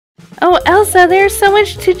Oh, Elsa, there's so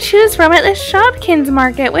much to choose from at the Shopkins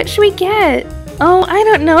market. What should we get? Oh, I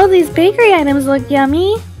don't know. These bakery items look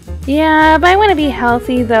yummy. Yeah, but I want to be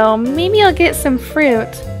healthy though. Maybe I'll get some fruit.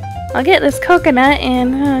 I'll get this coconut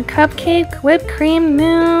and cupcake, whipped cream.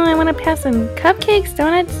 No, I want to pass some cupcakes,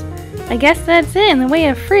 donuts. I guess that's it in the way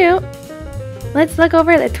of fruit. Let's look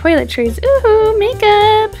over at the toiletries. Ooh,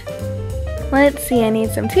 makeup. Let's see, I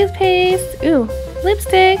need some toothpaste. Ooh,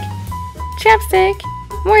 lipstick, chapstick,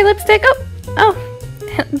 more lipstick. Oh,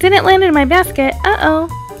 didn't land in my basket. Uh-oh.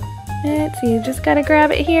 Let's see, just gotta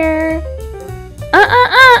grab it here.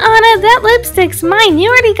 Anna, that lipstick's mine. You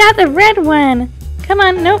already got the red one. Come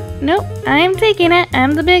on, nope, I'm taking it.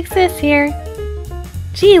 I'm the big sis here.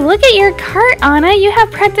 Gee, look at your cart, Anna. You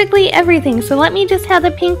have practically everything, so let me just have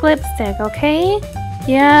the pink lipstick, okay?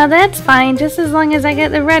 Yeah, that's fine, just as long as I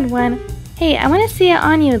get the red one. Hey, I want to see it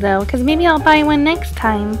on you, though, because maybe I'll buy one next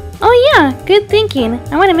time. Oh yeah, good thinking.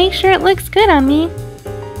 I want to make sure it looks good on me.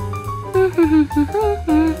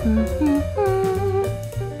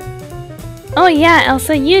 Oh yeah,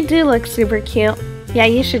 Elsa, you do look super cute. Yeah,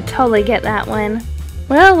 you should totally get that one.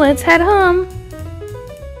 Well, let's head home.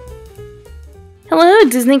 Hello,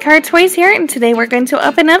 DisneyCarToys here, and today we're going to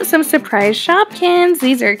open up some surprise Shopkins.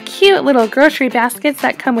 These are cute little grocery baskets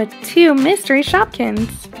that come with 2 mystery Shopkins.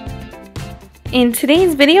 In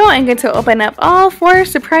today's video, I'm going to open up all 4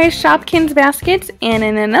 surprise Shopkins baskets, and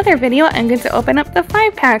in another video, I'm going to open up the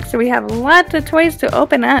 5-pack, so we have lots of toys to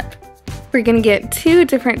open up. We're going to get 2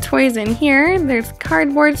 different toys in here. There's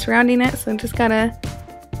cardboard surrounding it, so just gotta,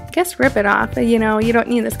 I guess, rip it off. You know, you don't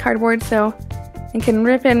need this cardboard, so I can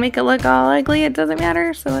rip it and make it look all ugly. It doesn't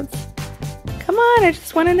matter, so let's, come on, I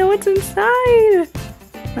just want to know what's inside.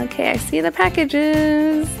 Okay, I see the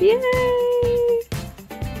packages. Yay!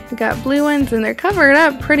 We got blue ones, and they're covered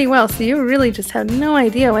up pretty well, so you really just have no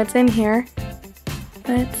idea what's in here.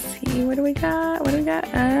 Let's see, what do we got? What do we got?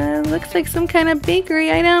 Looks like some kind of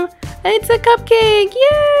bakery item. It's a cupcake!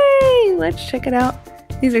 Yay! Let's check it out.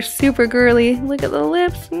 These are super girly. Look at the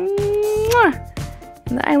lips. Mwah!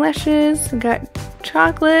 And the eyelashes. We got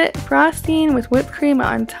chocolate frosting with whipped cream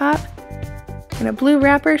on top. And a blue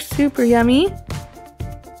wrapper. Super yummy.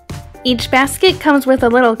 Each basket comes with a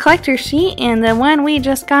little collector sheet, and the one we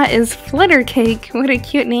just got is Flitter Cake. What a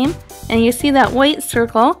cute name. And you see that white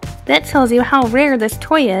circle? That tells you how rare this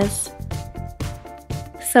toy is.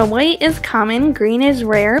 So white is common, green is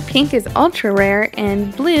rare, pink is ultra rare,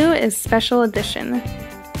 and blue is special edition.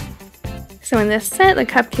 So in this set, the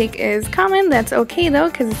cupcake is common. That's okay though,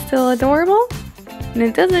 because it's still adorable. And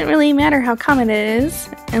it doesn't really matter how common it is,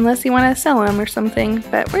 unless you want to sell them or something,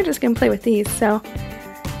 but we're just going to play with these, so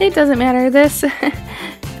it doesn't matter. This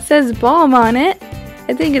says balm on it.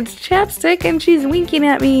 I think it's chapstick, and she's winking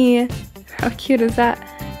at me. How cute is that?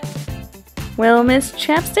 Well, Miss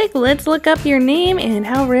Chapstick, let's look up your name and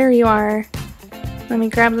how rare you are. Let me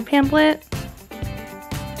grab the pamphlet.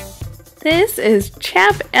 This is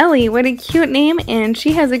Chap Ellie. What a cute name, and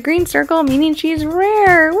she has a green circle, meaning she's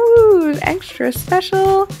rare. Woo! Extra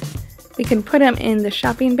special. We can put them in the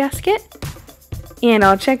shopping basket. And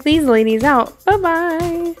I'll check these ladies out.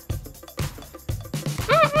 Bye-bye.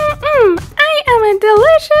 I am a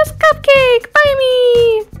delicious cupcake. Buy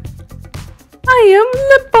me. I am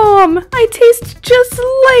lip balm. I taste just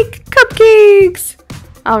like cupcakes.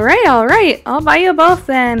 Alright, I'll buy you both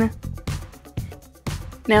then.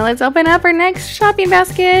 Now let's open up our next shopping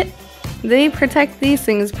basket. They protect these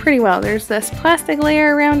things pretty well. There's this plastic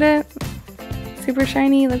layer around it. Super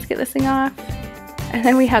shiny. Let's get this thing off. And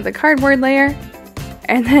then we have the cardboard layer.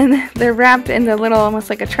 And then they're wrapped in the little, almost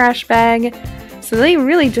like a trash bag. So they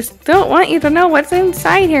really just don't want you to know what's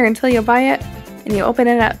inside here until you buy it and you open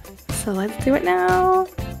it up. So let's do it now.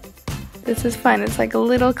 This is fun. It's like a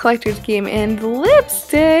little collector's game. And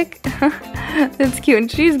lipstick! That's cute.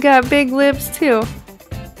 And she's got big lips too.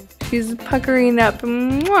 She's puckering up.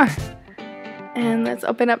 Mwah! And let's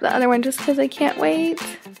open up the other one just because I can't wait.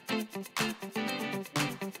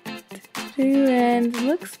 And it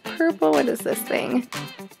looks purple. What is this thing?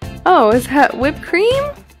 Oh, is that whipped cream?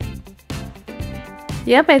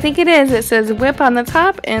 Yep, I think it is. It says whip on the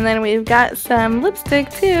top, and then we've got some lipstick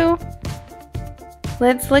too.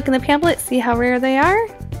 Let's look in the pamphlet, see how rare they are.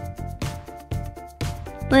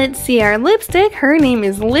 Let's see our lipstick. Her name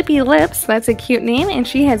is Lippy Lips. That's a cute name, and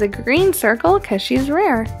she has a green circle because she's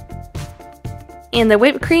rare. And the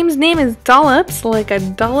whipped cream's name is Dollops, like a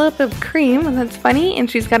dollop of cream. That's funny. And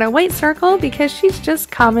she's got a white circle because she's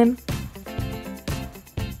just common.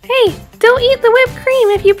 Hey, don't eat the whipped cream.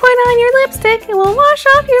 If you put on your lipstick, it will wash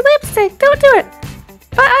off your lipstick. Don't do it.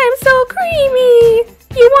 But I'm so creamy.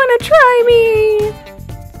 You want to try me?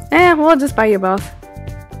 We'll just buy you both.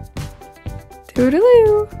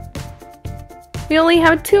 Bootaloo. We only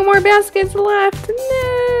have 2 more baskets left.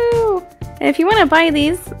 No! And if you want to buy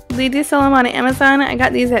these, they do sell them on Amazon. I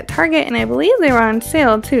got these at Target and I believe they were on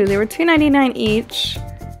sale too. They were $2.99 each.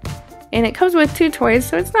 And it comes with 2 toys,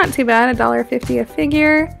 so it's not too bad. $1.50 a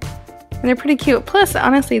figure. And they're pretty cute. Plus,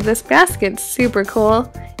 honestly, this basket's super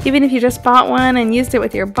cool. Even if you just bought one and used it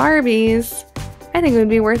with your Barbies, I think it would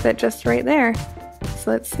be worth it just right there. So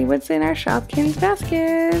let's see what's in our Shopkins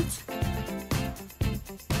baskets.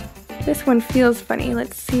 This one feels funny.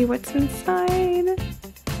 Let's see what's inside.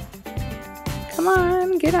 Come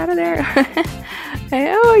on, get out of there.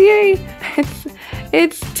 Oh, yay!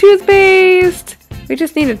 It's toothpaste! We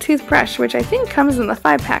just need a toothbrush, which I think comes in the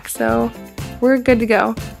 5-pack, so we're good to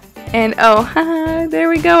go. And oh, haha, there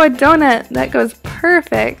we go, a donut. That goes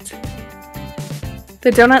perfect. The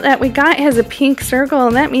donut that we got has a pink circle,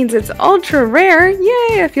 and that means it's ultra rare.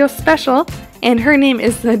 Yay, I feel special. And her name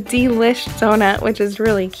is the Delish Donut, which is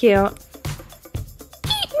really cute.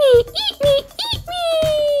 Eat me, eat me, eat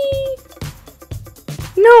me!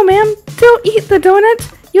 No, ma'am, don't eat the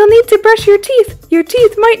donut. You'll need to brush your teeth. Your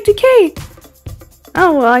teeth might decay.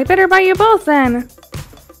 Oh, well, I better buy you both then.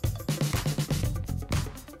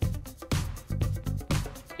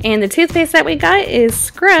 And the toothpaste that we got is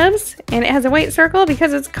Scrubs, and it has a white circle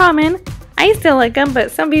because it's common. I still like them,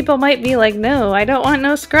 but some people might be like, no, I don't want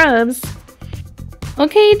no Scrubs.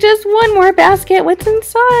 Okay, just one more basket. What's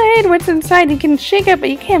inside? What's inside? You can shake it, but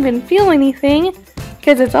you can't even feel anything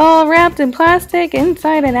because it's all wrapped in plastic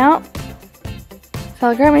inside and out. So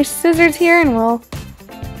I'll grab my scissors here and we'll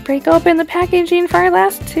break open the packaging for our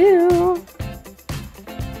last 2.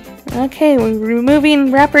 Okay, we're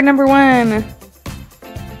removing wrapper number 1.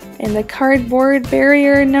 And the cardboard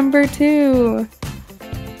barrier number 2.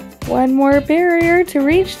 One more barrier to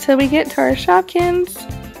reach till we get to our Shopkins.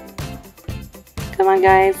 Come on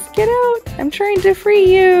guys, get out! I'm trying to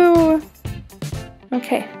free you!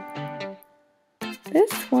 Okay.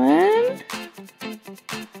 This one.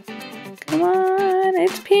 Come on,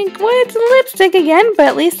 it's pink. Well, it's lipstick again, but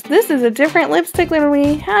at least this is a different lipstick than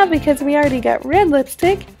we have because we already got red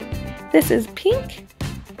lipstick. This is pink.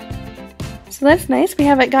 So that's nice. We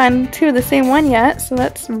haven't gotten 2 of the same one yet, so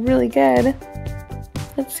that's really good.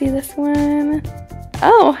 Let's see this one.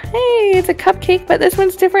 Oh, hey, it's a cupcake, but this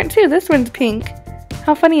one's different too. This one's pink.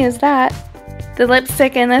 How funny is that? The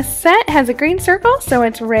lipstick in this set has a green circle, so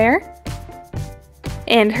it's rare.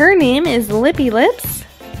 And her name is Lippy Lips.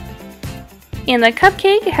 And the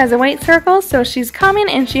cupcake has a white circle, so she's common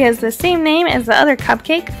and she has the same name as the other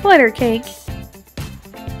cupcake, Flutter Cake.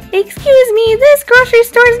 Excuse me, this grocery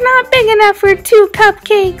store's not big enough for 2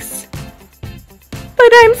 cupcakes.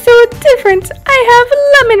 But I'm so different. I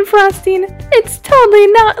have lemon frosting. It's totally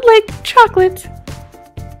not like chocolate.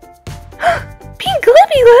 Pink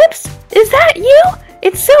Lippy Lips? Is that you?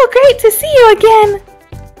 It's so great to see you again.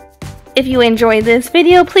 If you enjoyed this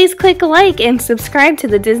video, please click like and subscribe to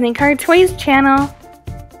the DisneyCarToys channel.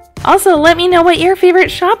 Also, let me know what your favorite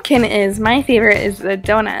Shopkin is. My favorite is the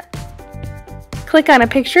donut. Click on a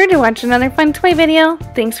picture to watch another fun toy video.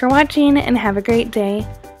 Thanks for watching and have a great day.